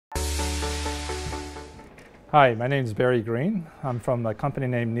Hi, my name is Greene. I'm from a company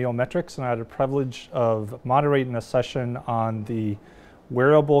named Niometrics, and I had the privilege of moderating a session on the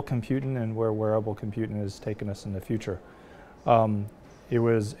wearable computing and where wearable computing is taking us in the future. It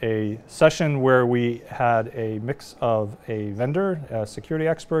was a session where we had a mix of a vendor, a security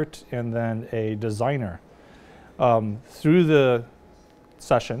expert, and then a designer. Through the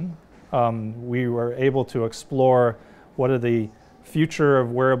session, we were able to explore what are the future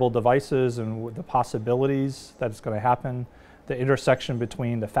of wearable devices and the possibilities that it's going to happen, the intersection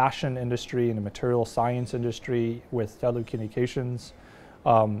between the fashion industry and the material science industry with telecommunications,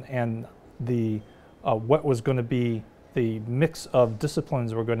 and what was going to be the mix of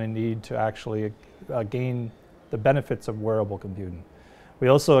disciplines we're going to need to actually gain the benefits of wearable computing. We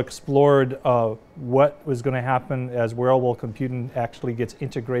also explored what was going to happen as wearable computing actually gets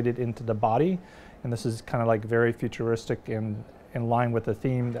integrated into the body, and this is kind of like very futuristic and in line with the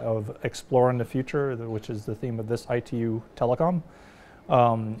theme of exploring the future, which is the theme of this ITU Telecom.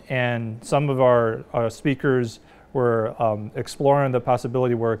 And some of our speakers were exploring the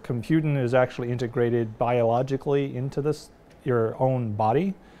possibility where computing is actually integrated biologically into your own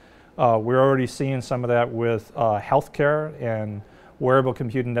body. We're already seeing some of that with healthcare and wearable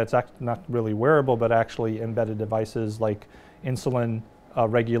computing that's not really wearable, but actually embedded devices like insulin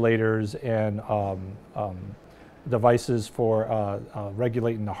regulators and devices for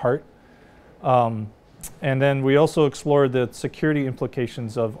regulating the heart. And then we also explored the security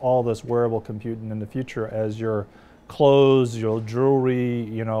implications of all this wearable computing in the future as your clothes, your jewelry,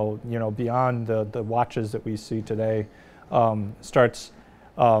 beyond the watches that we see today, starts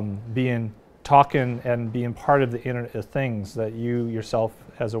talking and being part of the Internet of Things, that you yourself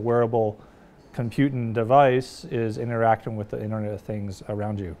as a wearable computing device is interacting with the Internet of Things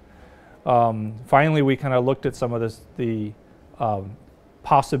around you. Finally, we kind of looked at some of the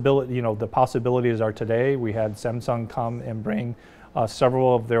possibilities are today. We had Samsung come and bring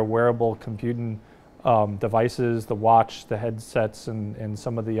several of their wearable computing devices, the watch, the headsets, and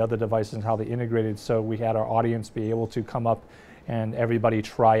some of the other devices and how they integrated. So we had our audience be able to come up and everybody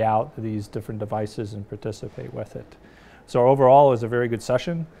try out these different devices and participate with it. So overall, it was a very good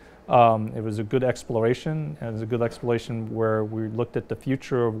session. It was a good exploration, and it was a good exploration where we looked at the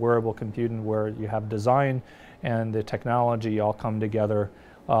future of wearable computing, where you have design and the technology all come together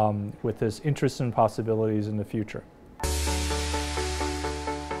with this interest in possibilities in the future.